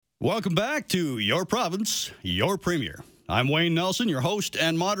Welcome back to Your Province, Your Premier. I'm Wayne Nelson, your host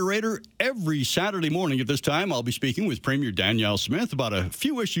and moderator. Every Saturday morning at this time, I'll be speaking with Premier Danielle Smith about a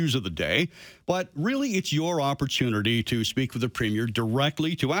few issues of the day. But really, it's your opportunity to speak with the Premier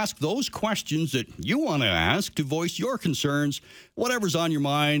directly, to ask those questions that you want to ask, to voice your concerns. Whatever's on your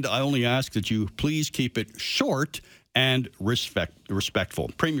mind, I only ask that you please keep it short and respectful.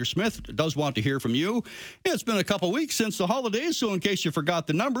 Premier Smith does want to hear from you. It's been a couple weeks since the holidays, so in case you forgot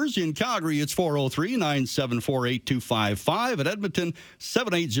the numbers, in Calgary, it's 403-974-8255. At Edmonton,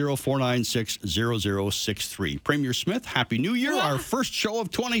 780-496-0063. Premier Smith, Happy New Year, our first show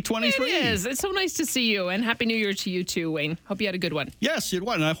of 2023. It is. It's so nice to see you, and Happy New Year to you too, Wayne. Hope you had a good one. Yes, it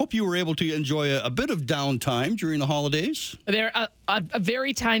was, and I hope you were able to enjoy a bit of downtime during the holidays. There, a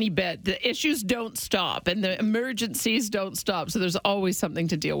very tiny bit. The issues don't stop, and the emergencies don't stop. So there's always something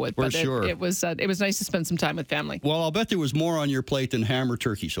to deal with. For sure. It was nice to spend some time with family. Well, I'll bet there was more on your plate than ham or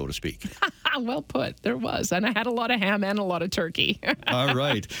turkey, so to speak. Well put. There was, and I had a lot of ham and a lot of turkey. All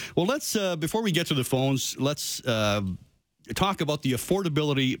right. Well, let's before we get to the phones, let's talk about the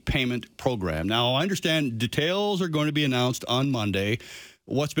affordability payment program. Now, I understand details are going to be announced on Monday.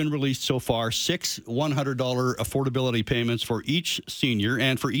 What's been released so far, 6 $100 affordability payments for each senior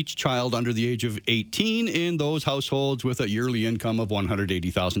and for each child under the age of 18 in those households with a yearly income of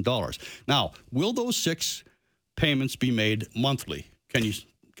 $180,000. Now, will those 6 payments be made monthly? Can you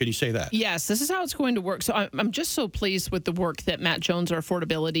say that? Yes, this is how it's going to work. So I'm just so pleased with the work that Matt Jones, our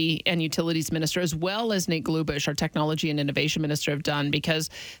Affordability and Utilities Minister, as well as Nate Glubish, our Technology and Innovation Minister, have done, because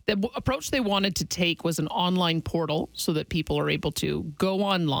the approach they wanted to take was an online portal so that people are able to go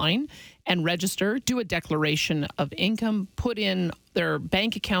online and register, do a declaration of income, put in their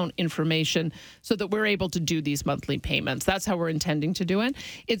bank account information so that we're able to do these monthly payments. That's how we're intending to do it.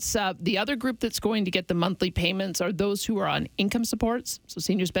 It's the other group that's going to get the monthly payments are those who are on income supports, so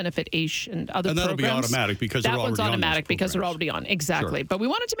Seniors Benefit, AISH, and other and that'll programs. be automatic because they're already on. That one's automatic because they're programs. already on. Exactly. Sure. But we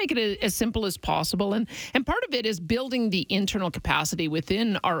wanted to make it as simple as possible. And part of it is building the internal capacity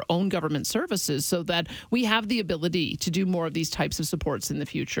within our own government services so that we have the ability to do more of these types of supports in the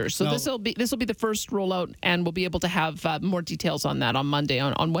future. So Now, this will be the first rollout, and we'll be able to have more details on that on Monday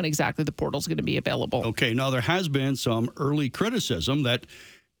on when exactly the portal is going to be available. Okay. Now, there has been some early criticism that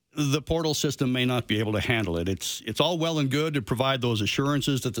the portal system may not be able to handle it. It's all well and good to provide those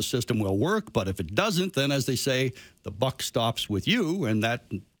assurances that the system will work, but if it doesn't, then, as they say, the buck stops with you, and that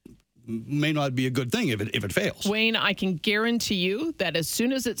may not be a good thing if it fails. Wayne, I can guarantee you that as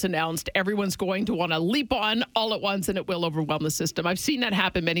soon as it's announced, everyone's going to want to leap on all at once, and it will overwhelm the system. I've seen that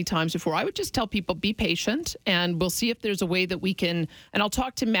happen many times before. I would just tell people, be patient, and we'll see if there's a way that we can, and I'll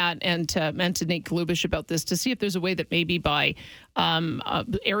talk to Matt and to Nate Glubish about this to see if there's a way that maybe by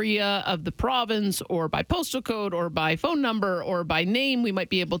area of the province or by postal code or by phone number or by name, we might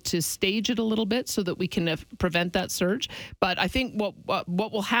be able to stage it a little bit so that we can prevent that surge. But I think what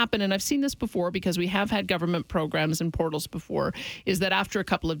will happen, and I've seen this before because we have had government programs and portals before, is that after a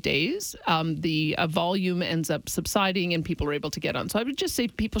couple of days, the volume ends up subsiding and people are able to get on. So I would just say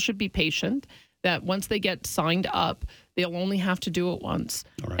people should be patient, that once they get signed up, they'll only have to do it once,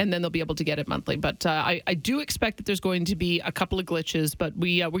 and then they'll be able to get it monthly. But I do expect that there's going to be a couple of glitches, but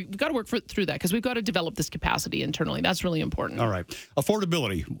we've got to work through that because we've got to develop this capacity internally. That's really important. All right.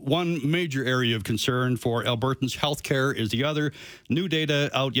 Affordability, one major area of concern for Albertans. Healthcare is the other. New data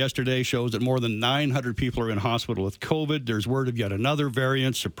out yesterday shows that more than 900 people are in hospital with COVID. There's word of yet another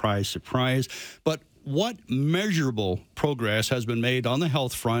variant. Surprise, surprise. But what measurable progress has been made on the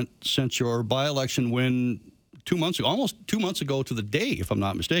health front since your by-election win 2 months ago, almost 2 months ago to the day, if I'm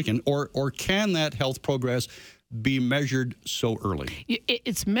not mistaken, or can that health progress be measured so early?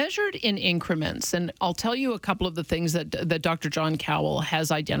 It's measured in increments, and I'll tell you a couple of the things that Dr. John Cowell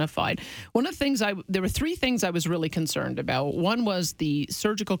has identified. One of the things there were 3 things I was really concerned about. One was the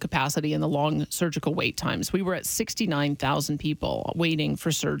surgical capacity and the long surgical wait times. We were at 69,000 people waiting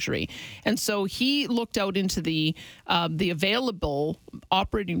for surgery, and so he looked out into the available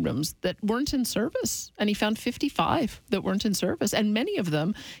operating rooms that weren't in service, and he found 55 that weren't in service, and many of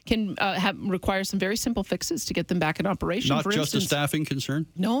them can require some very simple fixes to get them back in operation. Not for just instance, a staffing concern?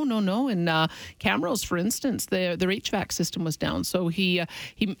 No. In Camrose, for instance, their HVAC system was down. So he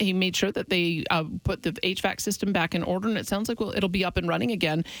made sure that they put the HVAC system back in order, and it sounds like it'll be up and running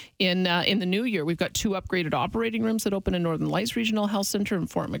again in the new year. We've got 2 upgraded operating rooms that open in Northern Lights Regional Health Center in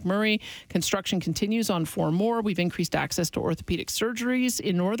Fort McMurray. Construction continues on 4 more. We've increased access to orthopedic surgery surgeries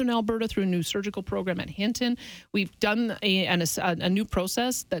in northern Alberta through a new surgical program at Hinton. We've done a new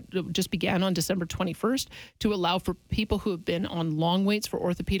process that just began on December 21st to allow for people who have been on long waits for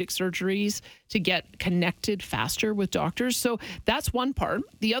orthopedic surgeries to get connected faster with doctors. So that's one part.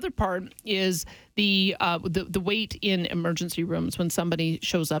 The other part is the wait in emergency rooms when somebody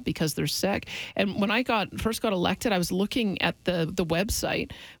shows up because they're sick. And when I first got elected, I was looking at the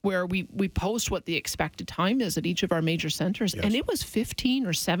website where we post what the expected time is at each of our major centers, and it was 15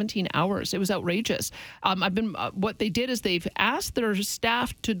 or 17 hours. It was outrageous. What they did is they've asked their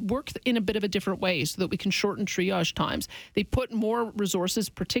staff to work in a bit of a different way so that we can shorten triage times. They put more resources,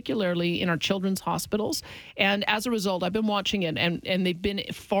 particularly in our children's hospitals, and as a result, I've been watching it, and they've been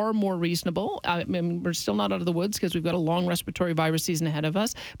far more reasonable. I mean, we're still not out of the woods because we've got a long respiratory virus season ahead of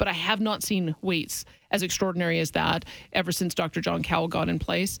us, but I have not seen waits as extraordinary as that ever since Dr. John Cowell got in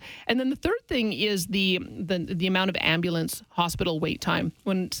place. And then the third thing is the amount of ambulance hospital wait time.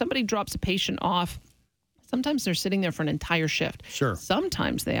 When somebody drops a patient off, sometimes they're sitting there for an entire shift. Sure.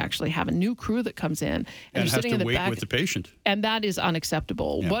 Sometimes they actually have a new crew that comes in and they're sitting in the back. And have to wait with the patient. And that is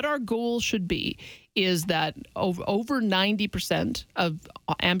unacceptable. Yeah. What our goal should be is that over 90% of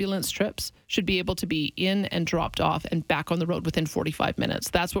ambulance trips should be able to be in and dropped off and back on the road within 45 minutes.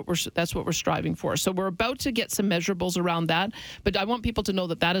 That's what we're striving for. So we're about to get some measurables around that, but I want people to know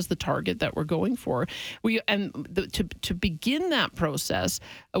that is the target that we're going for. To begin that process,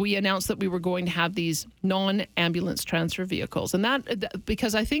 we announced that we were going to have these non-ambulance transfer vehicles, and that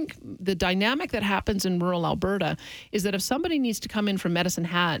because I think the dynamic that happens in rural Alberta is that if somebody needs to come in from Medicine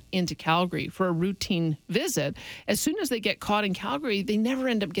Hat into Calgary for a routine visit, as soon as they get caught in Calgary, they never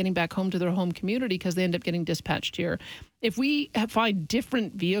end up getting back home to their home community because they end up getting dispatched here. If we find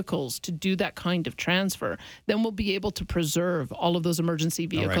different vehicles to do that kind of transfer, then we'll be able to preserve all of those emergency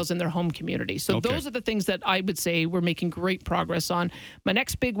vehicles in their home community. So those are the things that I would say we're making great progress on. My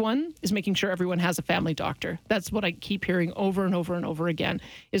next big one is making sure everyone has a family doctor. That's what I keep hearing over and over and over again,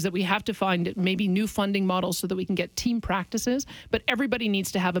 is that we have to find maybe new funding models so that we can get team practices, but everybody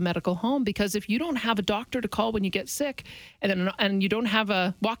needs to have a medical home, because if you don't have a doctor to call when you get sick and you don't have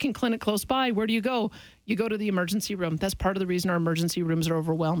a walk-in clinic close by, where do you go? You go to the emergency room. That's part of the reason our emergency rooms are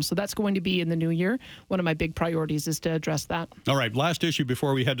overwhelmed. So that's going to be in the new year. One of my big priorities is to address that. All right, last issue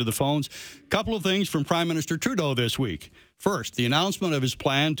before we head to the phones. Couple of things from Prime Minister Trudeau this week. First, the announcement of his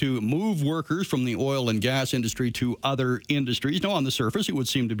plan to move workers from the oil and gas industry to other industries. Now, on the surface, it would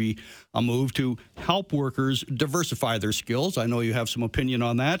seem to be a move to help workers diversify their skills. I know you have some opinion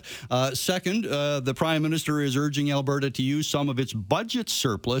on that. Second, the Prime Minister is urging Alberta to use some of its budget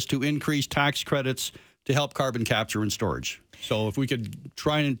surplus to increase tax credits to help carbon capture and storage. So if we could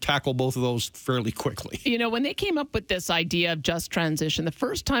try and tackle both of those fairly quickly. You know, when they came up with this idea of just transition, the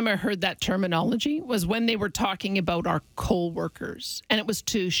first time I heard that terminology was when they were talking about our coal workers, and it was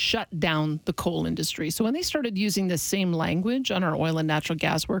to shut down the coal industry. So when they started using the same language on our oil and natural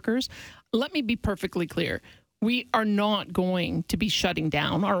gas workers, let me be perfectly clear. We are not going to be shutting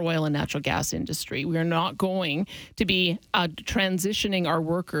down our oil and natural gas industry. We are not going to be transitioning our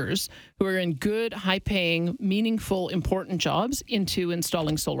workers who are in good, high-paying, meaningful, important jobs into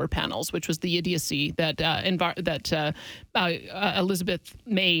installing solar panels, which was the idiocy that Elizabeth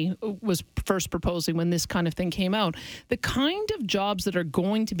May was first proposing when this kind of thing came out. The kind of jobs that are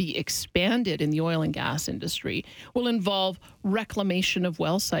going to be expanded in the oil and gas industry will involve reclamation of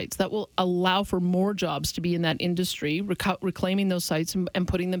well sites that will allow for more jobs to be in that industry, reclaiming those sites and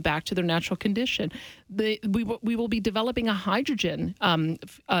putting them back to their natural condition. We will be developing a hydrogen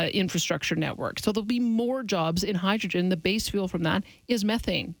infrastructure network. So there'll be more jobs in hydrogen. The base fuel from that is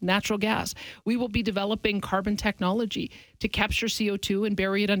methane, natural gas. We will be developing carbon technology to capture CO2 and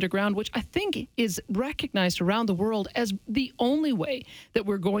bury it underground, which I think is recognized around the world as the only way that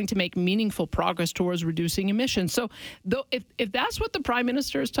we're going to make meaningful progress towards reducing emissions. So if that's what the Prime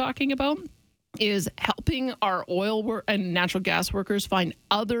Minister is talking about, is helping our oil and natural gas workers find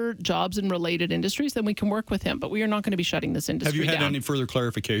other jobs in related industries, then we can work with him. But we are not going to be shutting this industry down. Have you had any further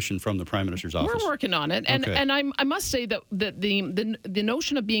clarification from the Prime Minister's office? We're working on it. And I must say that the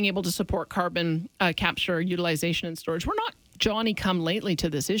notion of being able to support carbon capture, utilization, and storage, we're not Johnny come lately to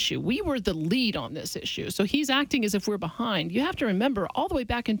this issue. We were the lead on this issue. So he's acting as if we're behind. You have to remember, all the way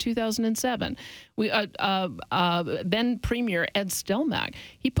back in 2007, then Premier Ed Stelmach,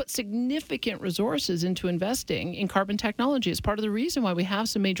 he put significant resources into investing in carbon technology as part of the reason why we have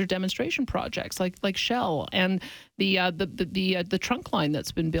some major demonstration projects like Shell and the trunk line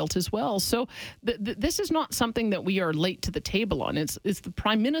that's been built as well. So this is not something that we are late to the table on. It's the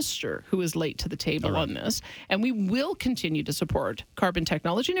Prime Minister who is late to the table on this, and we will continue to to support carbon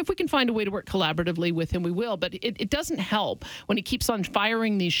technology. And if we can find a way to work collaboratively with him, we will. But it doesn't help when he keeps on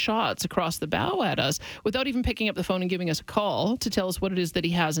firing these shots across the bow at us without even picking up the phone and giving us a call to tell us what it is that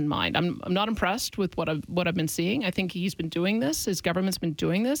he has in mind. I'm not impressed with what I've been seeing. I think he's been doing this. His government's been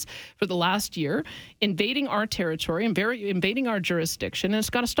doing this for the last year, invading our territory and invading our jurisdiction, and it's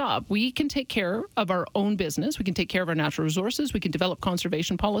got to stop. We can take care of our own business. We can take care of our natural resources. We can develop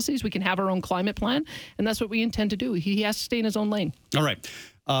conservation policies. We can have our own climate plan, and that's what we intend to do. He has to stay in his own lane. All right.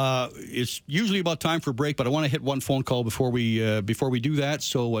 It's usually about time for a break, but I want to hit one phone call before we do that.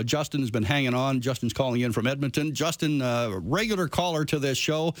 So Justin has been hanging on. Justin's calling in from Edmonton. Justin, regular caller to this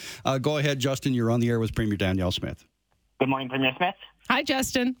show. Go ahead, Justin. You're on the air with Premier Danielle Smith. Good morning, Premier Smith. Hi,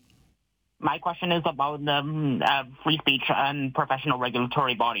 Justin. My question is about the free speech and professional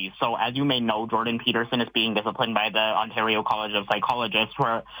regulatory bodies. So as you may know, Jordan Peterson is being disciplined by the Ontario College of Psychologists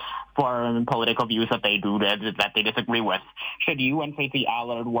for political views that they do that they disagree with. Should you and Tracy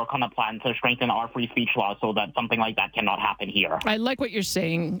Allard work on a plan to strengthen our free speech laws so that something like that cannot happen here? I like what you're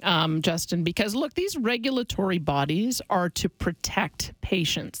saying, Justin, because look, these regulatory bodies are to protect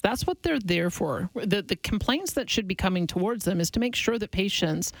patients. That's what they're there for. The complaints that should be coming towards them is to make sure that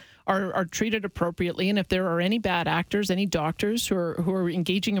patients are treated appropriately, and if there are any bad actors, any doctors who are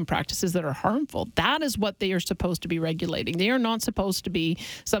engaging in practices that are harmful, that is what they are supposed to be regulating. They are not supposed to be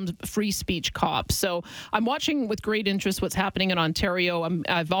some free speech cops. So I'm watching with great interest what's happening in Ontario.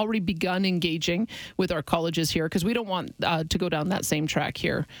 I've already begun engaging with our colleges here because we don't want to go down that same track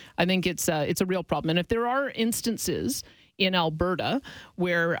here. I think it's a real problem, and if there are instances in Alberta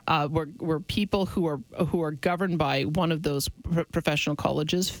where people who are governed by one of those professional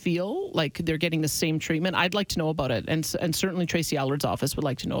colleges feel like they're getting the same treatment, I'd like to know about it, and certainly Tracy Allard's office would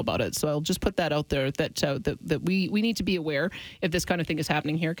like to know about it. So I'll just put that out there that we need to be aware if this kind of thing is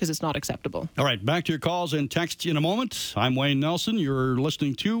happening here because it's not acceptable. All right, back to your calls and texts in a moment. I'm Wayne Nelson. You're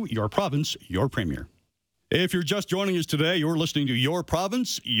listening to Your Province, Your Premier. If you're just joining us today, you're listening to Your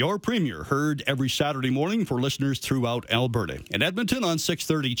Province, Your Premier, heard every Saturday morning for listeners throughout Alberta. In Edmonton on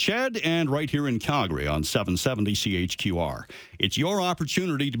 630 CHED and right here in Calgary on 770 CHQR. It's your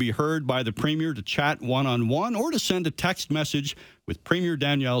opportunity to be heard by the Premier, to chat one-on-one or to send a text message with Premier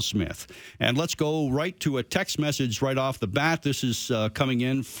Danielle Smith. And let's go right to a text message right off the bat. This is coming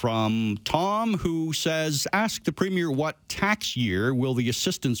in from Tom, who says, ask the Premier what tax year will the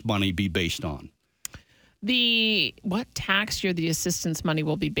assistance money be based on? What tax year the assistance money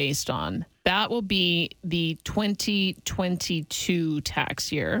will be based on? That will be the 2022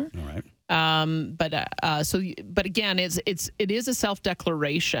 tax year. All right. But again, it is a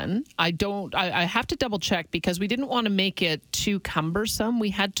self-declaration. I have to double check because we didn't want to make it too cumbersome. We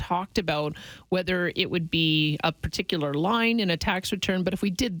had talked about whether it would be a particular line in a tax return, but if we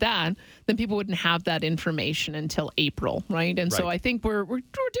did that, then people wouldn't have that information until April, right? And so I think we're doing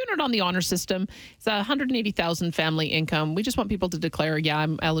it on the honor system. It's $180,000 family income. We just want people to declare, yeah,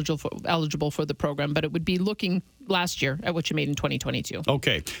 I'm eligible for the program, but it would be looking last year at what you made in 2022.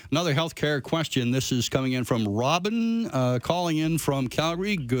 Okay. Another healthcare question. This is coming in from Robin, calling in from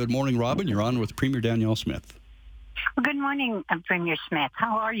Calgary. Good morning, Robin. You're on with Premier Danielle Smith. Well, good morning, Premier Smith.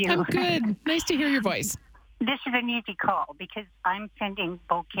 How are you? I'm good. Nice to hear your voice. This is an easy call because I'm sending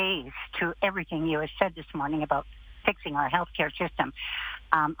bouquets to everything you have said this morning about fixing our healthcare system.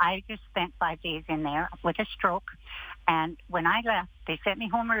 I just spent 5 days in there with a stroke. And when I left, they sent me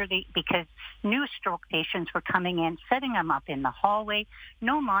home early because new stroke patients were coming in, setting them up in the hallway,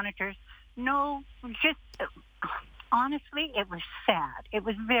 no monitors, honestly, it was sad. It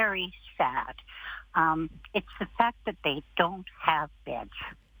was very sad. It's the fact that they don't have beds.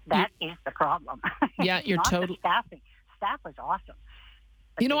 That is the problem. Yeah, you're totally. Staffing. Staff was awesome.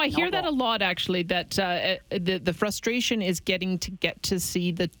 You know, I hear that a lot, actually, that the frustration is getting to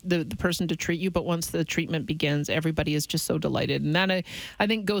see the person to treat you, but once the treatment begins, everybody is just so delighted. And that, I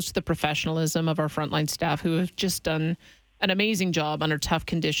think, goes to the professionalism of our frontline staff who have just done an amazing job under tough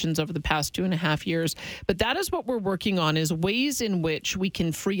conditions over the past 2.5 years. But that is what we're working on, is ways in which we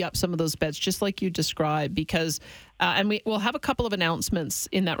can free up some of those beds, just like you described, because and we'll have a couple of announcements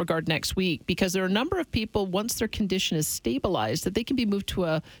in that regard next week, because there are a number of people, once their condition is stabilized, that they can be moved to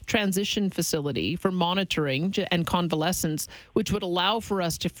a transition facility for monitoring and convalescence, which would allow for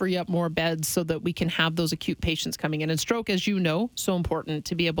us to free up more beds so that we can have those acute patients coming in. And stroke, as you know, so important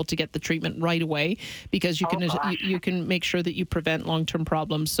to be able to get the treatment right away, because you can make sure that you prevent long-term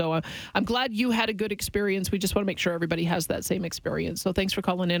problems. So I'm glad you had a good experience. We just want to make sure everybody has that same experience. So thanks for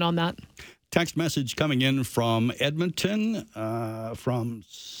calling in on that. Text message coming in from Edmonton, from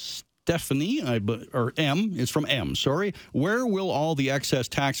Stephanie, or M, it's from M, sorry. Where will all the excess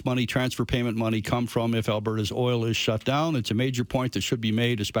tax money, transfer payment money come from if Alberta's oil is shut down? It's a major point that should be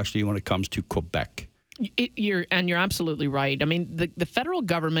made, especially when it comes to Quebec. You're absolutely right. I mean, the federal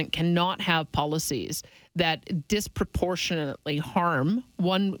government cannot have policies that disproportionately harm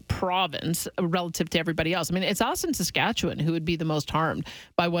one province relative to everybody else. I mean, it's us in Saskatchewan who would be the most harmed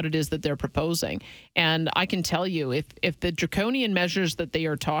by what it is that they're proposing. And I can tell you, if the draconian measures that they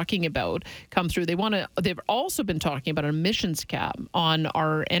are talking about come through, they've also been talking about an emissions cap on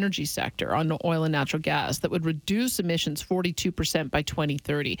our energy sector, on oil and natural gas, that would reduce emissions 42% by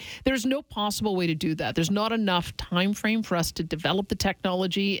 2030. There's no possible way to do that. There's not enough time frame for us to develop the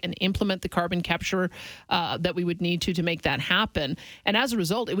technology and implement the carbon capture that we would need to make that happen. And as a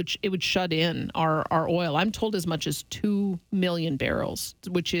result, it would shut in our oil. I'm told as much as 2 million barrels,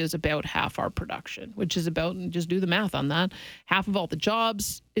 which is about half our production, which is about, just do the math on that, half of all the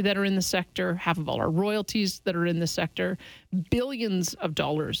jobs that are in the sector, half of all our royalties that are in the sector, billions of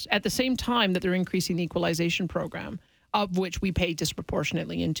dollars at the same time that they're increasing the equalization program, of which we pay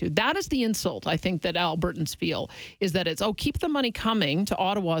disproportionately into. That is the insult, I think, that Albertans feel, is that it's, keep the money coming to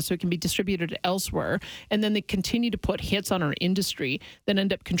Ottawa so it can be distributed elsewhere, and then they continue to put hits on our industry that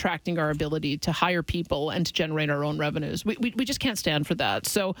end up contracting our ability to hire people and to generate our own revenues. We just can't stand for that.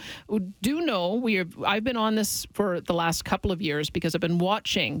 So do know, I've been on this for the last couple of years because I've been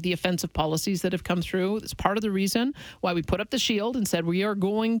watching the offensive policies that have come through. It's part of the reason why we put up the shield and said we are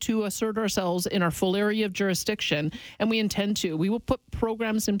going to assert ourselves in our full area of jurisdiction. And we intend to. We will put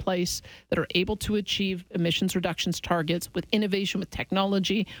programs in place that are able to achieve emissions reductions targets with innovation, with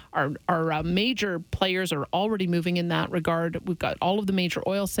technology. Our major players are already moving in that regard. We've got all of the major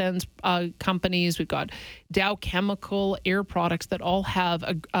oil sands companies. We've got Dow Chemical, Air Products that all have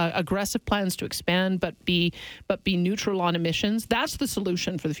aggressive plans to expand, but be neutral on emissions. That's the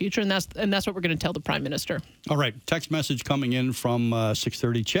solution for the future, and that's what we're going to tell the Prime Minister. All right. Text message coming in from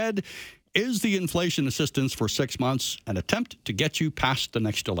 630 Ched. Is the inflation assistance for 6 months an attempt to get you past the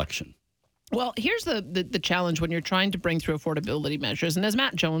next election? Well, here's the challenge when you're trying to bring through affordability measures. And as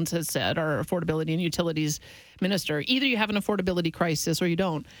Matt Jones has said, our affordability and utilities minister, either you have an affordability crisis or you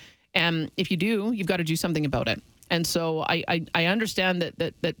don't. And if you do, you've got to do something about it. And so I understand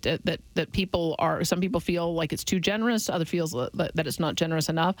that some people feel like it's too generous, others feel that it's not generous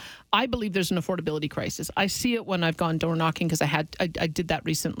enough. I believe there's an affordability crisis. I see it when I've gone door knocking, because I did that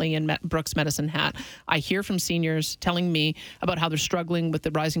recently in Brooks Medicine Hat. I hear from seniors telling me about how they're struggling with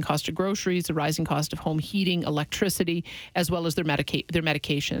the rising cost of groceries, the rising cost of home heating, electricity, as well as their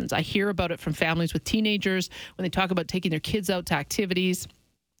medications. I hear about it from families with teenagers when they talk about taking their kids out to activities.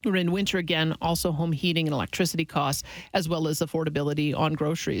 We're in winter again, also home heating and electricity costs, as well as affordability on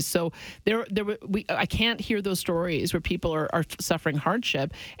groceries. So I can't hear those stories where people are suffering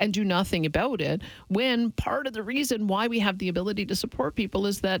hardship and do nothing about it, when part of the reason why we have the ability to support people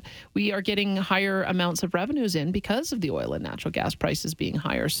is that we are getting higher amounts of revenues in because of the oil and natural gas prices being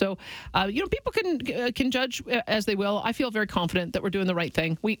higher. So, people can judge as they will. I feel very confident that we're doing the right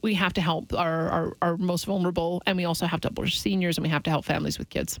thing. We have to help our most vulnerable, and we also have to help our seniors, and we have to help families with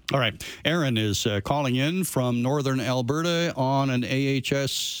kids. All right. Aaron is calling in from northern Alberta on an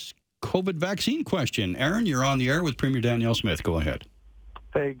AHS COVID vaccine question. Aaron, you're on the air with Premier Danielle Smith. Go ahead.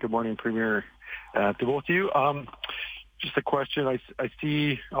 Hey, good morning, Premier, to both of you. Just a question. I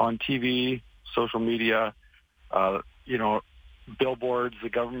see on TV, social media, billboards, the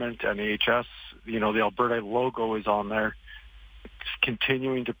government and AHS, the Alberta logo is on there,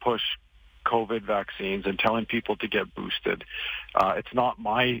 continuing to push COVID vaccines and telling people to get boosted. It's not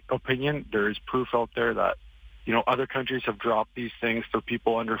my opinion. There is proof out there that, other countries have dropped these things for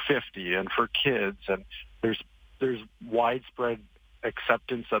people under 50 and for kids, and there's widespread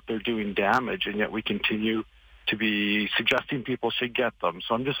acceptance that they're doing damage, and yet we continue to be suggesting people should get them.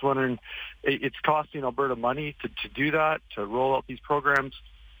 So I'm just wondering, it's costing Alberta money to do that, to roll out these programs.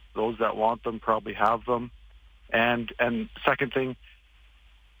 Those that want them probably have them. And second thing,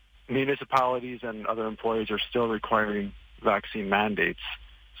 municipalities and other employers are still requiring vaccine mandates.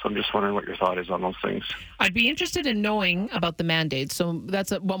 So I'm just wondering what your thought is on those things. I'd be interested in knowing about the mandates. So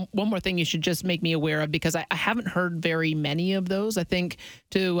that's one more thing you should just make me aware of, because I haven't heard very many of those. I think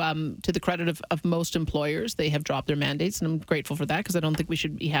to the credit of most employers, they have dropped their mandates, and I'm grateful for that, because I don't think we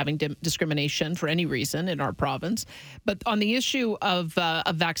should be having discrimination for any reason in our province. But on the issue of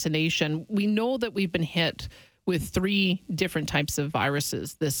vaccination, we know that we've been hit with 3 different types of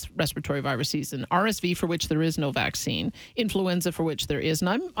viruses this respiratory virus season: RSV, for which there is no vaccine; influenza, for which there is.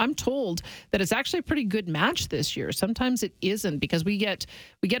 And I'm told that it's actually a pretty good match this year. Sometimes it isn't, because we get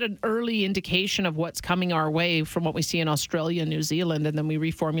an early indication of what's coming our way from what we see in Australia and New Zealand, and then we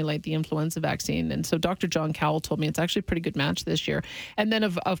reformulate the influenza vaccine. And so Dr. John Cowell told me it's actually a pretty good match this year. And then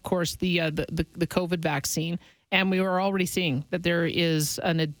of course the COVID vaccine, and we were already seeing that there is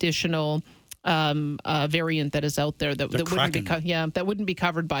an additional variant that is out there that wouldn't be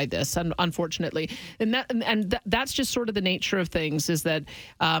covered by this, unfortunately. And that's just sort of the nature of things, is that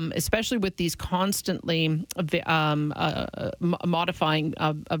especially with these constantly modifying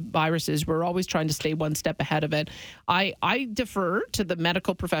viruses, we're always trying to stay one step ahead of it. I defer to the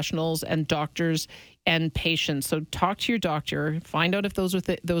medical professionals and doctors and patients. So talk to your doctor, find out if those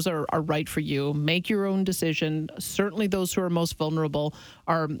are right for you. Make your own decision. Certainly those who are most vulnerable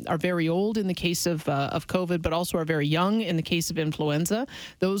are very old in the case of COVID, but also are very young in the case of influenza.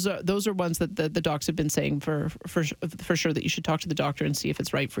 Those are ones that the docs have been saying for sure that you should talk to the doctor and see if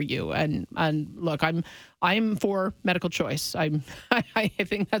it's right for you. And look, I'm for medical choice. I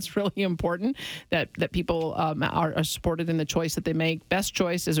think that's really important that people are supported in the choice that they make. Best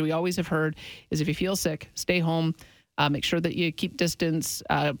choice, as we always have heard, is if you feel sick, stay home. Make sure that you keep distance.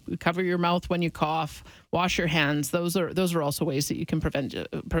 Cover your mouth when you cough. Wash your hands. Those are also ways that you can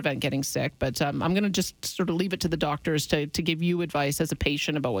prevent getting sick. But I'm going to just sort of leave it to the doctors to give you advice as a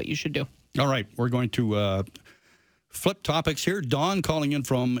patient about what you should do. All right, we're going to flip topics here. Dawn calling in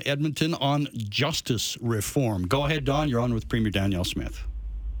from Edmonton on justice reform. Go ahead, Dawn. You're on with Premier Danielle Smith.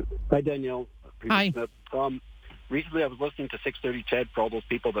 Hi, Danielle. Hi. Smith. Recently, I was listening to 630 TED for all those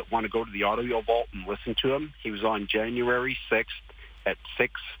people that want to go to the audio vault and listen to him. He was on January 6th at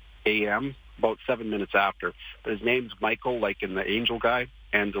 6 a.m., about 7 minutes after. But his name's Michael, like in the angel guy,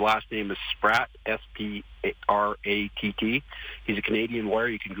 and the last name is Spratt, S-P-R-A-T-T. He's a Canadian lawyer.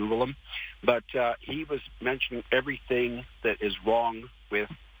 You can Google him. But he was mentioning everything that is wrong with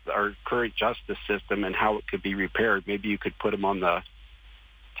our current justice system and how it could be repaired. Maybe you could put him on the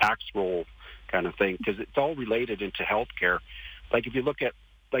tax roll kind of thing, because it's all related into healthcare. Like if you look at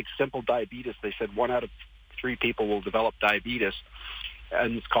like simple diabetes, they said 1 out of 3 people will develop diabetes,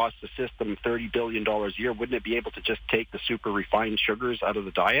 and it's cost the system $30 billion a year. Wouldn't it be able to just take the super refined sugars out of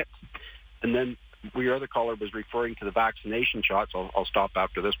the diet? And then your other caller was referring to the vaccination shots. I'll stop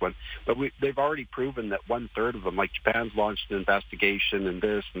after this one. But they've already proven that 1/3 of them, like Japan's launched an investigation and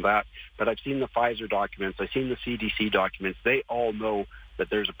this and that. But I've seen the Pfizer documents. I've seen the CDC documents. They all know that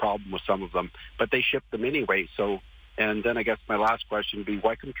there's a problem with some of them, but they ship them anyway. So, and then I guess my last question would be,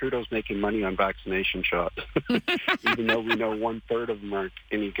 why come Trudeau's making money on vaccination shots, even though we know 1/3 of them aren't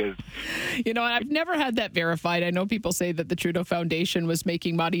any good? You know, I've never had that verified. I know people say that the Trudeau Foundation was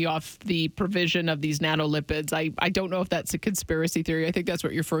making money off the provision of these nanolipids. I don't know if that's a conspiracy theory. I think that's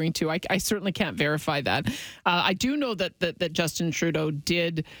what you're referring to. I certainly can't verify that. I do know that Justin Trudeau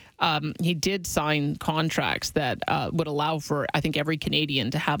did sign contracts that would allow for, I think, every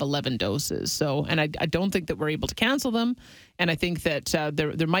Canadian to have 11 doses. So, and I don't think that we're able to cancel them. And I think that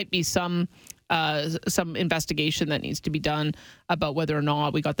there might be some investigation that needs to be done about whether or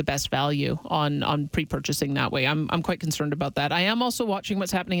not we got the best value on pre-purchasing that way. I'm quite concerned about that. I am also watching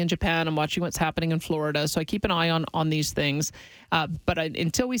what's happening in Japan. I'm watching what's happening in Florida. So I keep an eye on these things. But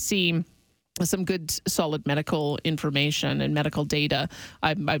until we see some good, solid medical information and medical data,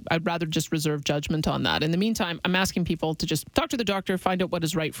 I'd rather just reserve judgment on that. In the meantime, I'm asking people to just talk to the doctor, find out what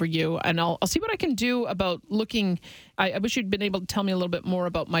is right for you, and I'll see what I can do about looking. I wish you'd been able to tell me a little bit more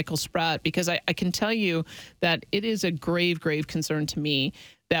about Michael Spratt, because I can tell you that it is a grave, grave concern to me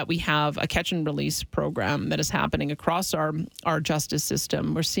that we have a catch and release program that is happening across our justice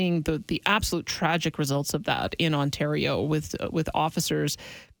system. We're seeing the absolute tragic results of that in Ontario with officers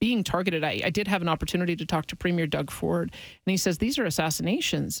being targeted. I did have an opportunity to talk to Premier Doug Ford, and he says these are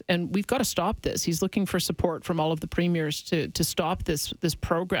assassinations, and we've got to stop this. He's looking for support from all of the premiers to stop this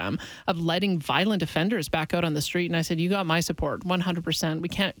program of letting violent offenders back out on the street. And I said, you got my support, 100%. We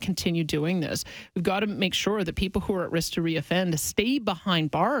can't continue doing this. We've got to make sure that people who are at risk to reoffend stay behind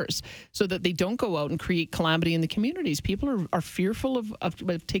bars so that they don't go out and create calamity in the communities. People are fearful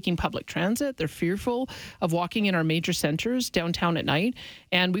of taking public transit. They're fearful of walking in our major centers downtown at night.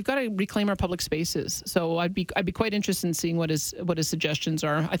 And we've got to reclaim our public spaces. So I'd be quite interested in seeing what his suggestions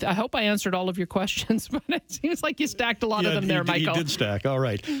are. I hope I answered all of your questions, but it seems like you stacked a lot of them there, Michael. He did stack. All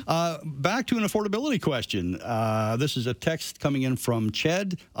right. Back to an affordability question. This is a text coming in from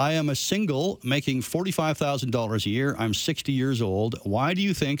Ched. I am a single making $45,000 a year. I'm 60 years old. Why do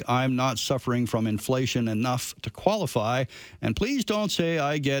you think I'm not suffering from inflation enough to qualify? And please don't say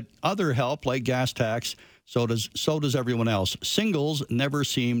I get other help like gas tax So does everyone else. Singles never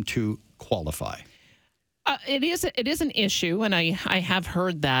seem to qualify. It is an issue, and I have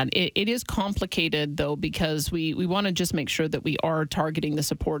heard that. It is complicated, though, because we want to just make sure that we are targeting the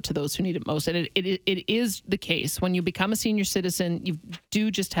support to those who need it most. And it is the case. When you become a senior citizen, you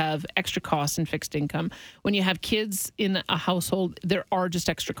do just have extra costs in fixed income. When you have kids in a household, there are just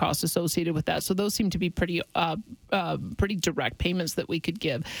extra costs associated with that. So those seem to be pretty direct payments that we could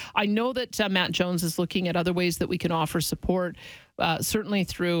give. I know that Matt Jones is looking at other ways that we can offer support. Certainly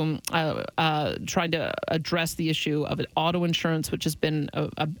through trying to address the issue of auto insurance, which has been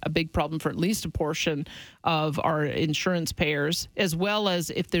a big problem for at least a portion of our insurance payers, as well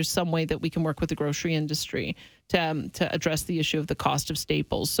as if there's some way that we can work with the grocery industry to address the issue of the cost of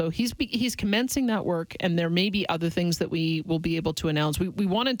staples. So he's commencing that work, and there may be other things that we will be able to announce. We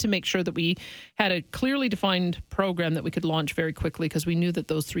wanted to make sure that we had a clearly defined program that we could launch very quickly, because we knew that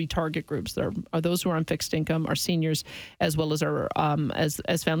those three target groups are those who are on fixed income, our seniors, as well as our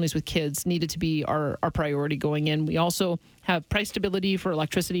as families with kids, needed to be our priority going in. We also have price stability for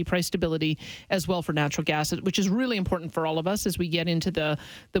electricity, price stability as well for natural gas, which is really important for all of us as we get into the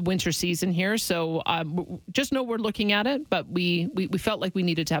winter season here. So just know we're looking at it, but we felt like we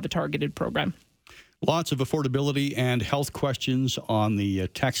needed to have a targeted program. Lots of affordability and health questions on the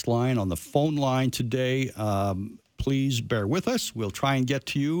text line, on the phone line today. Please bear with us. We'll try and get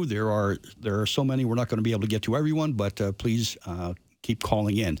to you. There are so many, we're not going to be able to get to everyone, but please keep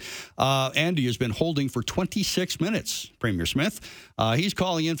calling in. Andy has been holding for 26 minutes, Premier Smith. He's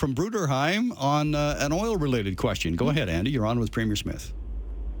calling in from Bruderheim on an oil-related question. Go ahead, Andy. You're on with Premier Smith.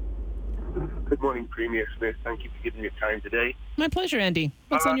 Good morning, Premier Smith. Thank you for giving me your time today. My pleasure, Andy.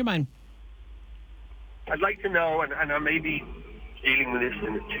 What's on your mind? I'd like to know, and I may be dealing with this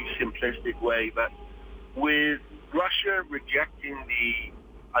in a too simplistic way, but with Russia rejecting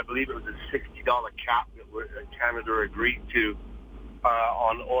I believe it was a $60 cap that Canada agreed to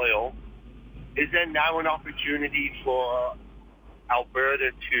on oil, is there now an opportunity for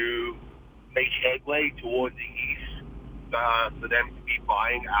Alberta to make headway towards the east for them to be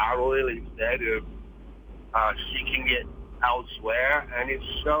buying our oil instead of seeking it elsewhere? And if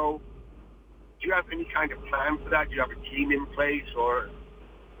so, do you have any kind of plan for that? Do you have a team in place, or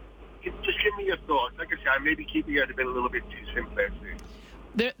just give me your thoughts? Like I said, I may be keeping it a little bit too simplistic.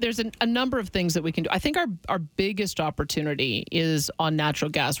 There's a number of things that we can do. I think our biggest opportunity is on natural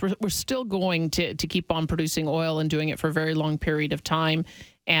gas. We're still going to keep on producing oil and doing it for a very long period of time.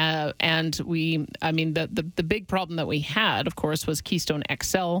 And the big problem that we had, of course, was Keystone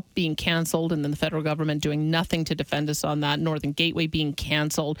XL being canceled, and then the federal government doing nothing to defend us on that. Northern Gateway being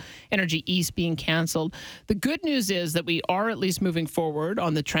canceled, Energy East being canceled. The good news is that we are at least moving forward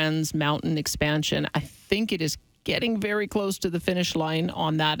on the Trans Mountain expansion. I think it is getting very close to the finish line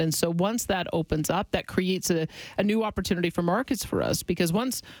on that. And so once that opens up, that creates a new opportunity for markets for us, because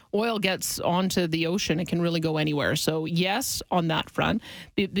once oil gets onto the ocean, it can really go anywhere. So yes, on that front.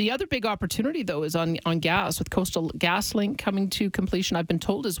 The other big opportunity, though, is on gas, with Coastal GasLink coming to completion. I've been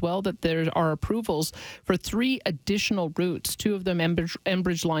told as well that there are approvals for 3 additional routes, 2 of them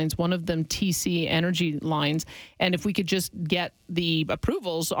Enbridge lines, 1 of them TC Energy lines. And if we could just get the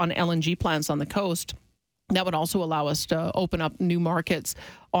approvals on LNG plants on the coast, that would also allow us to open up new markets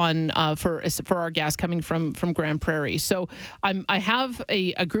on for our gas coming from Grand Prairie. So I have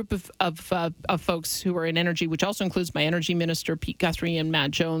a group of folks who are in energy, which also includes my energy minister, Pete Guthrie, and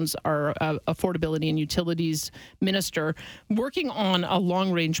Matt Jones, our affordability and utilities minister, working on a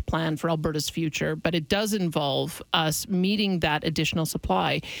long-range plan for Alberta's future. But it does involve us meeting that additional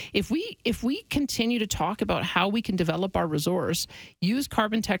supply. If we continue to talk about how we can develop our resource, use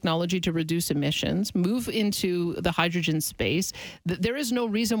carbon technology to reduce emissions, move into the hydrogen space, there is no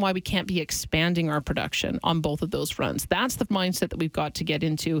reason why we can't be expanding our production on both of those fronts. That's the mindset that we've got to get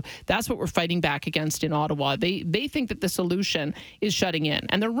into. That's what we're fighting back against in Ottawa. They think that the solution is shutting in,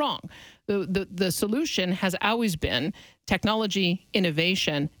 and they're wrong. The solution has always been technology,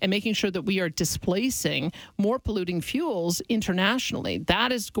 innovation, and making sure that we are displacing more polluting fuels internationally.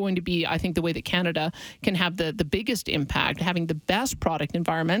 That is going to be, I think, the way that Canada can have the biggest impact, having the best product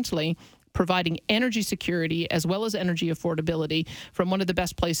environmentally, providing energy security as well as energy affordability from one of the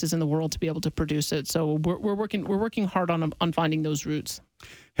best places in the world to be able to produce it. So we're working hard on finding those routes.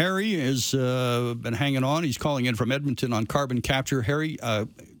 Harry has been hanging on. He's calling in from Edmonton on carbon capture. Harry,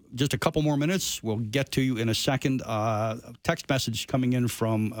 just a couple more minutes. We'll get to you in a second. Text message coming in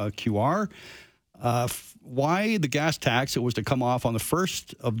from QR. Why the gas tax? It was to come off on the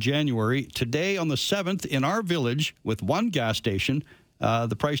 1st of January. Today on the 7th in our village with one gas station,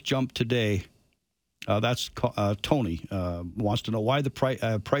 the price jumped today. That's Tony wants to know why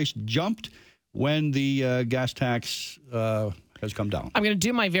the price jumped when the gas tax has come down? I'm going to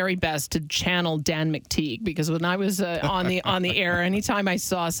do my very best to channel Dan McTeague, because when I was on the air, anytime I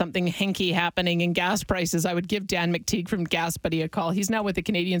saw something hinky happening in gas prices, I would give Dan McTeague from Gas Buddy a call. He's now with the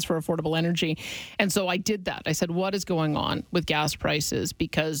Canadians for Affordable Energy. And so I did that. I said, what is going on with gas prices?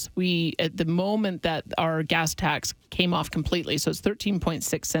 Because at the moment that our gas tax came off completely, so it's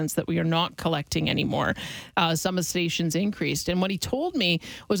 13.6 cents that we are not collecting anymore, some of the stations increased. And what he told me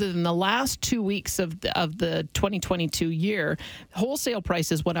was that in the last 2 weeks of the 2022 year, wholesale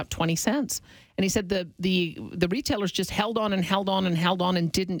prices went up 20 cents. And he said the retailers just held on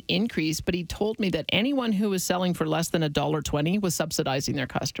and didn't increase. But he told me that anyone who was selling for less than $1.20 was subsidizing their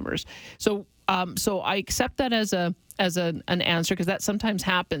customers. So I accept that as an answer, because that sometimes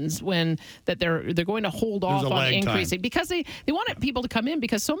happens when that they're going to hold off on increasing time, because they want people to come in,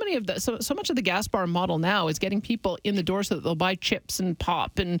 because so much of the gas bar model now is getting people in the door so that they'll buy chips and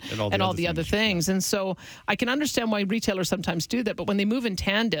pop and all the other things. And so I can understand why retailers sometimes do that, but when they move in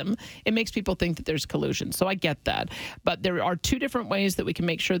tandem, it makes people think that there's collusion. So I get that. But there are two different ways that we can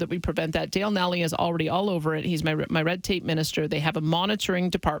make sure that we prevent that. Dale Nally is already all over it. He's my red tape minister. They have a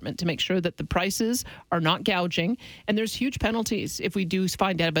monitoring department to make sure that the prices are not gouging. And there's huge penalties if we do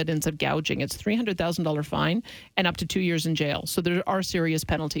find evidence of gouging. It's $300,000 fine and up to 2 years in jail. So there are serious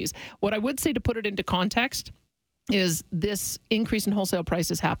penalties. What I would say, to put it into context, is this increase in wholesale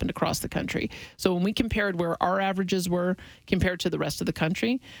prices happened across the country. So when we compared where our averages were compared to the rest of the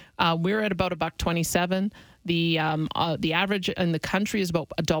country, we're at about $1.27. The average in the country is about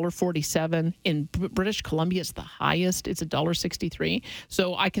 $1.47. In British Columbia, it's the highest. It's $1.63.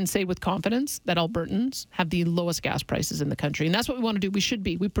 So I can say with confidence that Albertans have the lowest gas prices in the country, and that's what we want to do. We should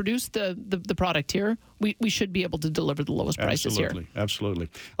be. We produce the product here. We should be able to deliver the lowest prices here. Absolutely.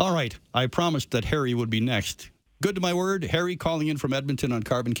 All right. I promised that Harry would be next. Good to my word. Harry calling in from Edmonton on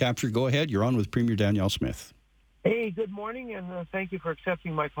carbon capture. Go ahead. You're on with Premier Danielle Smith. Hey, good morning, and thank you for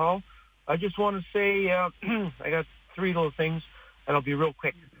accepting my call. I just want to say I got three little things, and I'll be real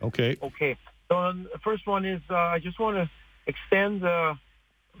quick. Okay. So the first one is I just want to extend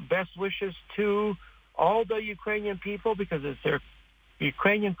best wishes to all the Ukrainian people, because it's their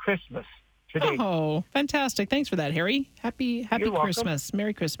Ukrainian Christmas today. Oh, fantastic. Thanks for that, Harry. Happy Christmas. Welcome.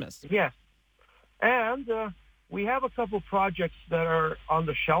 Merry Christmas. Yes. And we have a couple projects that are on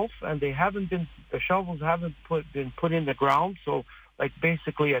the shelf, and the shovels haven't been put in the ground. So, like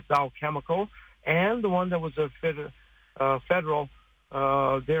basically at Dow Chemical, and the one that was a federal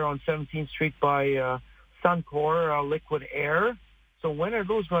there on 17th Street by Suncor, Liquid Air. So when are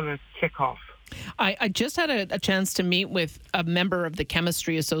those going to kick off? I just had a chance to meet with a member of the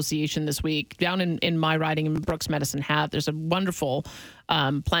Chemistry Association this week down in my riding in Brooks Medicine Hat. There's a wonderful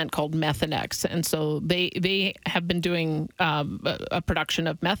plant called Methanex. And so they have been doing a production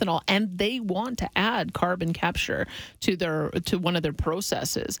of methanol, and they want to add carbon capture to one of their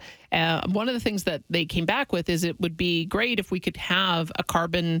processes. One of the things that they came back with is it would be great if we could have a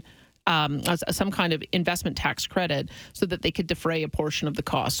carbon some kind of investment tax credit so that they could defray a portion of the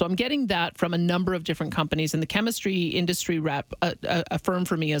cost. So I'm getting that from a number of different companies, and the chemistry industry rep affirmed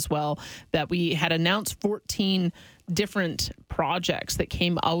for me as well that we had announced 14 different projects that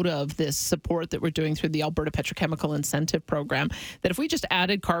came out of this support that we're doing through the Alberta Petrochemical Incentive Program, that if we just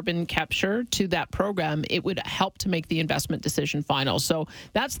added carbon capture to that program, it would help to make the investment decision final. So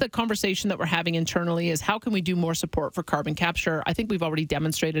that's the conversation that we're having internally, is how can we do more support for carbon capture? I think we've already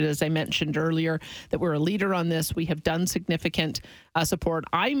demonstrated, as I mentioned earlier, that we're a leader on this. We have done significant support.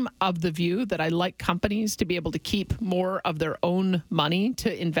 I'm of the view that I like companies to be able to keep more of their own money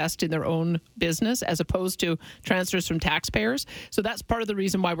to invest in their own business, as opposed to transfers from taxpayers. So that's part of the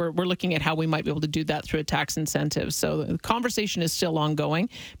reason why we're looking at how we might be able to do that through a tax incentive. So the conversation is still ongoing,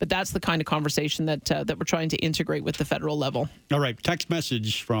 but that's the kind of conversation that we're trying to integrate with the federal level. All right. Text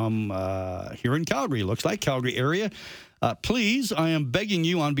message from here in Calgary. Looks like Calgary area. Please, I am begging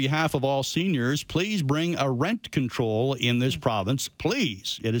you on behalf of all seniors, please bring a rent control in this province.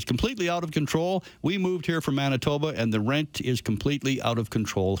 Please. It is completely out of control. We moved here from Manitoba, and the rent is completely out of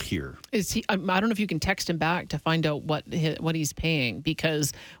control here. Is he? I don't know if you can text him back to find out what he's paying,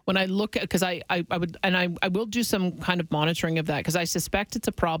 because when I look at, because I will do some kind of monitoring of that, because I suspect it's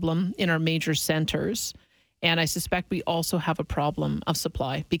a problem in our major centers. And I suspect we also have a problem of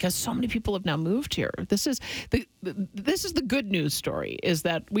supply, because so many people have now moved here. This is the good news story, is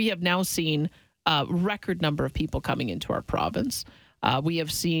that we have now seen a record number of people coming into our province. We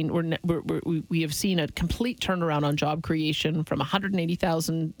have seen we have seen a complete turnaround on job creation from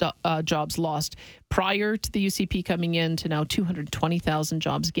 180,000 jobs lost prior to the UCP coming in to now 220,000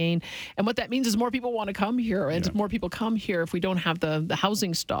 jobs gained. And what that means is more people want to come here, and if more people come here, if we don't have the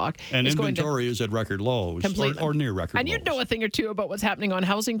housing stock, and inventory is at record lows or near record lows. And you'd know a thing or two about what's happening on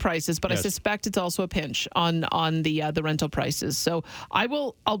housing prices, but I suspect it's also a pinch on the rental prices. So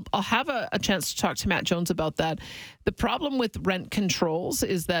I'll have a chance to talk to Matt Jones about that. The problem with rent controls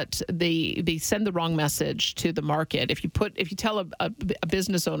is that they send the wrong message to the market. If you tell a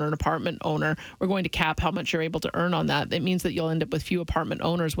business owner, an apartment owner, we're going to cap how much you're able to earn on that, it means that you'll end up with few apartment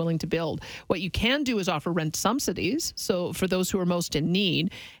owners willing to build. What you can do is offer rent subsidies, so for those who are most in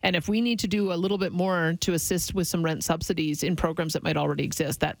need. And if we need to do a little bit more to assist with some rent subsidies in programs that might already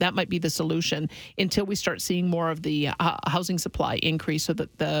exist, that might be the solution until we start seeing more of the housing supply increase, so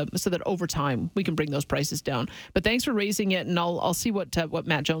that over time we can bring those prices down. But thanks for raising it, and I'll see what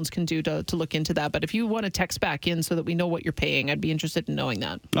Matt Jones can do to look into that. But if you want to text back in so that we know what you're paying, I'd be interested in knowing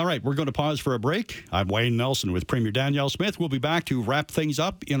that. All right, we're going to pause for a break. I'm Wayne Nelson with Premier Danielle Smith. We'll be back to wrap things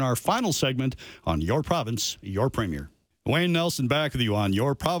up in our final segment on Your Province, Your Premier. Wayne Nelson back with you on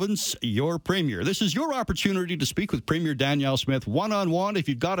Your Province, Your Premier. This is your opportunity to speak with Premier Danielle Smith one-on-one. If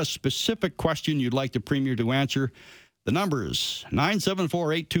you've got a specific question you'd like the Premier to answer, the number is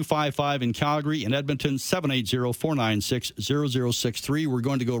 974-8255 in Calgary, in Edmonton, 780-496-0063. We're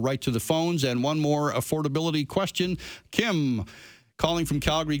going to go right to the phones, and one more affordability question. Kim, calling from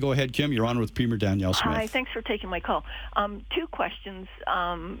Calgary. Go ahead, Kim. You're on with Premier Danielle Smith. Hi, thanks for taking my call. Two questions.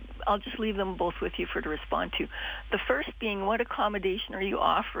 I'll just leave them both with you to respond to. The first being, what accommodation are you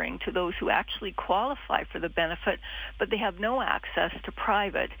offering to those who actually qualify for the benefit, but they have no access to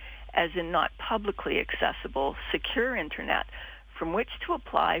private, as in not publicly accessible, secure internet from which to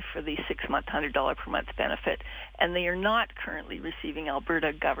apply for the 6-month $100 per month benefit, and they are not currently receiving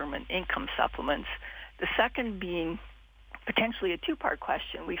Alberta government income supplements? The second being potentially a two-part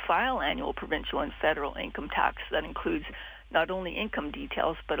question. We file annual provincial and federal income tax that includes not only income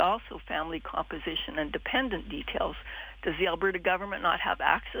details, but also family composition and dependent details. Does the Alberta government not have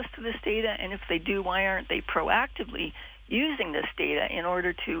access to this data? And if they do, why aren't they proactively using this data in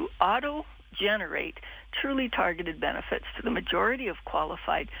order to auto-generate truly targeted benefits to the majority of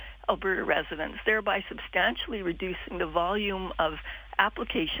qualified Alberta residents, thereby substantially reducing the volume of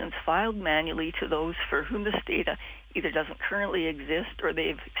applications filed manually to those for whom this data either doesn't currently exist or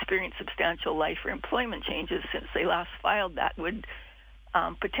they've experienced substantial life or employment changes since they last filed that would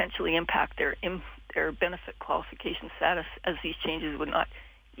potentially impact their benefit qualification status, as these changes would not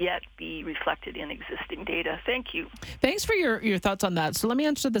yet be reflected in existing data. Thank you. Thanks for your thoughts on that. So let me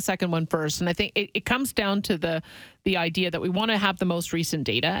answer the second one first. And I think it comes down to the idea that we want to have the most recent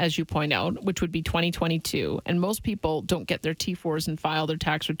data, as you point out, which would be 2022. And most people don't get their T4s and file their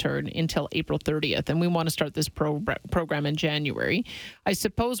tax return until April 30th. And we want to start this program in January. I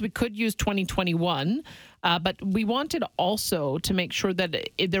suppose we could use 2021, but we wanted also to make sure that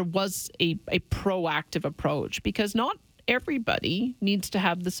there was a proactive approach, because not everybody needs to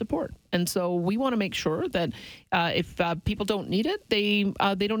have the support. And so we want to make sure that if people don't need it, they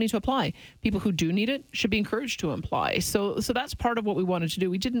don't need to apply. People who do need it should be encouraged to apply. So that's part of what we wanted to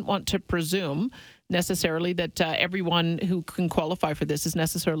do. We didn't want to presume necessarily that everyone who can qualify for this is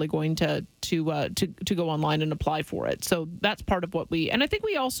necessarily going to go online and apply for it. So that's part of what and I think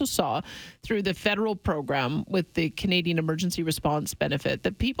we also saw through the federal program with the Canadian Emergency Response Benefit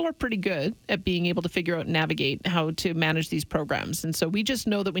that people are pretty good at being able to figure out and navigate how to manage these programs. And so we just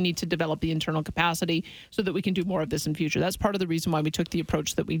know that we need to develop the internal capacity so that we can do more of this in future. That's part of the reason why we took the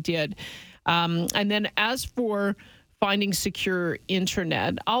approach that we did. And then as for finding secure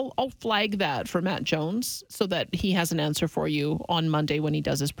internet, I'll flag that for Matt Jones so that he has an answer for you on Monday when he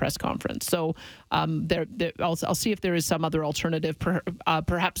does his press conference. So I'll see if there is some other alternative.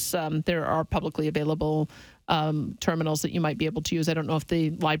 Perhaps there are publicly available terminals that you might be able to use. I don't know if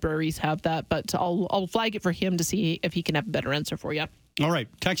the libraries have that, but I'll flag it for him to see if he can have a better answer for you. All right,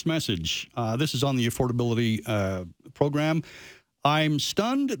 text message. This is on the affordability program. I'm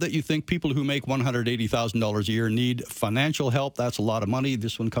stunned that you think people who make $180,000 a year need financial help. That's a lot of money.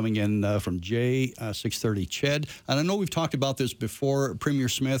 This one coming in from Jay, 630 Ched. And I know we've talked about this before, Premier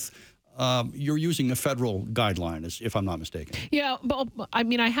Smith. You're using a federal guideline, if I'm not mistaken. Yeah, well, I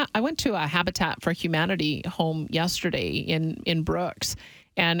mean, I went to a Habitat for Humanity home yesterday in Brooks,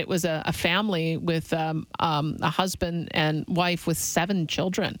 and it was a family with a husband and wife with 7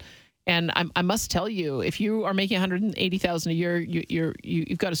 children. And I must tell you, if you are making $180,000 a year,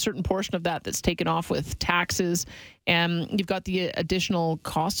 you've got a certain portion of that that's taken off with taxes, and you've got the additional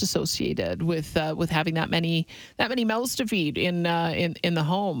cost associated with having that many mouths to feed in the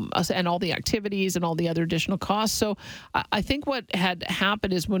home, and all the activities and all the other additional costs. So I think what had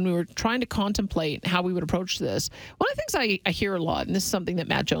happened is when we were trying to contemplate how we would approach this, one of the things I hear a lot, and this is something that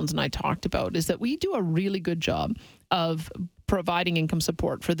Matt Jones and I talked about, is that we do a really good job of providing income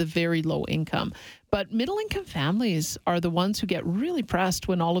support for the very low income. But middle income families are the ones who get really pressed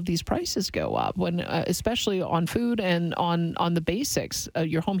when all of these prices go up, when especially on food and on the basics,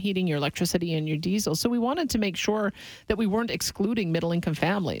 your home heating, your electricity, and your diesel. So we wanted to make sure that we weren't excluding middle income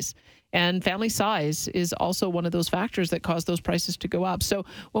families. And family size is also one of those factors that cause those prices to go up. So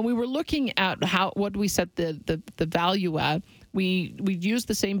when we were looking at what we set the value at, we used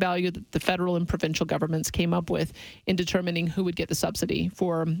the same value that the federal and provincial governments came up with in determining who would get the subsidy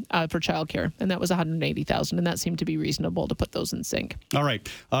for childcare, and that was $180,000, and that seemed to be reasonable to put those in sync. All right,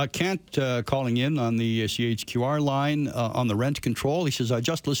 Kent calling in on the CHQR line on the rent control. He says, I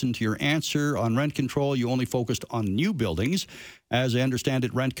just listened to your answer on rent control. You only focused on new buildings. As I understand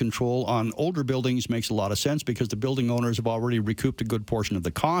it, rent control on older buildings makes a lot of sense because the building owners have already recouped a good portion of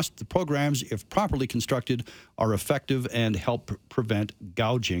the cost. The programs, if properly constructed, are effective and help prevent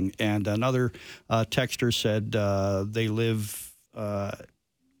gouging. And another texter said they live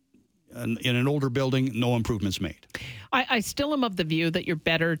in an older building, no improvements made. I still am of the view that you're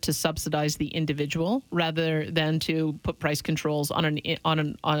better to subsidize the individual rather than to put price controls on an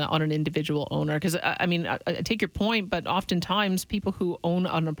individual owner. Because I mean, I take your point, but oftentimes people who own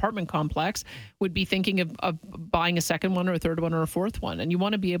an apartment complex would be thinking of buying a second one or a third one or a fourth one, and you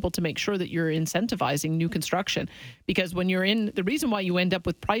want to be able to make sure that you're incentivizing new construction. Because when you're in, the reason why you end up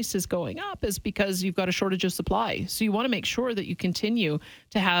with prices going up is because you've got a shortage of supply. So you want to make sure that you continue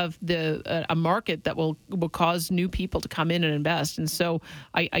to have a market that will cause new people to come in and invest. And so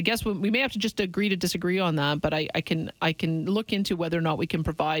I guess we may have to just agree to disagree on that, but I can look into whether or not we can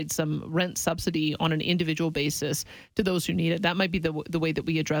provide some rent subsidy on an individual basis to those who need it. That might be the way that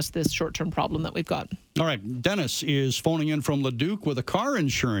we address this short-term problem that we've got. All right, Dennis is phoning in from Leduc with a car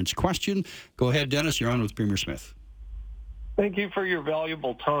insurance question. Go ahead, Dennis. You're on with Premier Smith. Thank you for your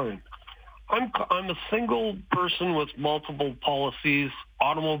valuable time. I'm a single person with multiple policies,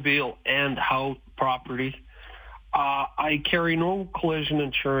 automobile and house property. I carry no collision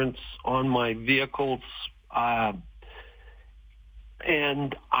insurance on my vehicles, and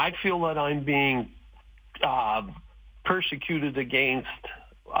I feel that I'm being persecuted against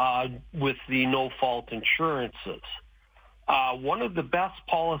with the no-fault insurances. One of the best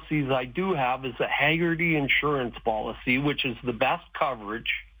policies I do have is a Hagerty insurance policy, which is the best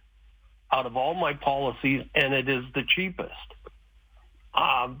coverage out of all my policies, and it is the cheapest.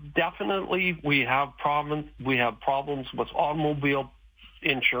 Definitely, we have problems with automobile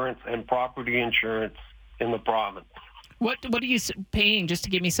insurance and property insurance in the province. What are you paying, just to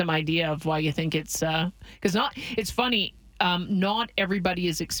give me some idea of why you think it's because it's funny. Not everybody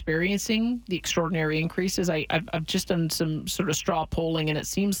is experiencing the extraordinary increases. I've just done some sort of straw polling, and it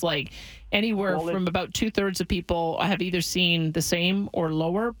seems like anywhere from about 2/3 of people have either seen the same or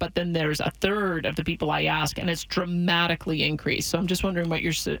lower, but then there's a third of the people I ask, and it's dramatically increased. So I'm just wondering what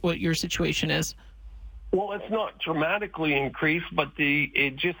your situation is. Well, it's not dramatically increased, but the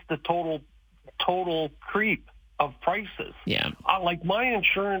total creep of prices. Yeah. Like my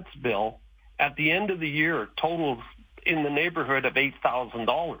insurance bill at the end of the year totals in the neighborhood of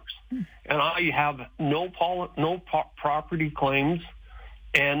 $8,000, and I have no property claims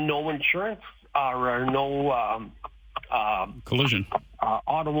and no insurance or no collision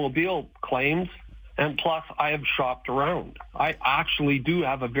automobile claims, and plus I have shopped around. I actually do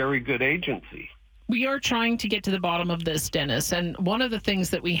have a very good agency. We are trying to get to the bottom of this, Dennis, and one of the things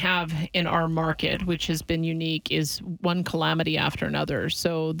that we have in our market, which has been unique, is one calamity after another.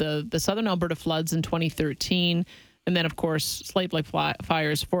 So the Southern Alberta floods in 2013, and then, of course, Slave Lake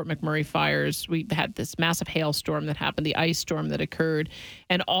fires, Fort McMurray fires. We had this massive hailstorm that happened, the ice storm that occurred.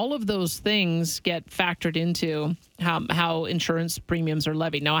 And all of those things get factored into how insurance premiums are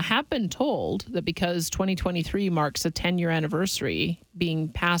levied. Now, I have been told that because 2023 marks a 10-year anniversary being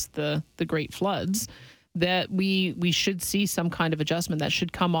past the Great Floods, that we should see some kind of adjustment that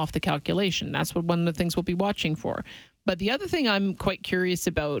should come off the calculation. That's what one of the things we'll be watching for. But the other thing I'm quite curious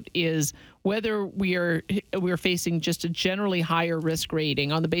about is whether we're facing just a generally higher risk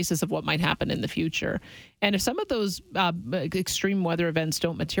rating on the basis of what might happen in the future. And if some of those extreme weather events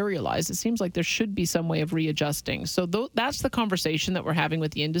don't materialize, it seems like there should be some way of readjusting. So that's the conversation that we're having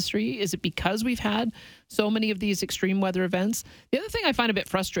with the industry. Is it because we've had so many of these extreme weather events? The other thing I find a bit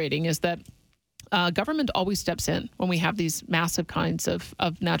frustrating is that government always steps in when we have these massive kinds of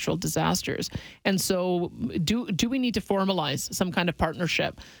natural disasters. And so do we need to formalize some kind of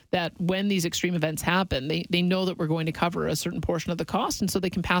partnership that when these extreme events happen, they know that we're going to cover a certain portion of the cost, and so they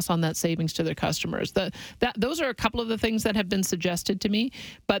can pass on that savings to their customers. Those are a couple of the things that have been suggested to me,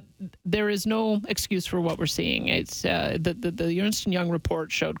 but there is no excuse for what we're seeing. It's the Ernst & Young report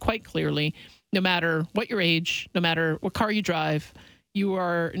showed quite clearly, no matter what your age, no matter what car you drive, you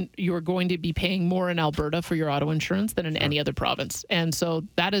are going to be paying more in Alberta for your auto insurance than in any other province. And so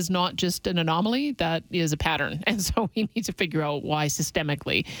that is not just an anomaly, that is a pattern. And so we need to figure out why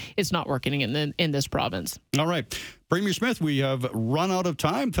systemically it's not working in this province. All right. Premier Smith, we have run out of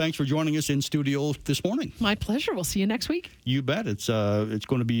time. Thanks for joining us in studio this morning. My pleasure. We'll see you next week. You bet. It's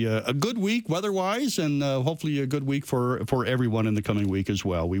going to be a good week weather-wise, and hopefully a good week for everyone in the coming week as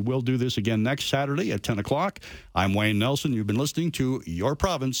well. We will do this again next Saturday at 10 o'clock. I'm Wayne Nelson. You've been listening to Your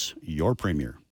Province, Your Premier.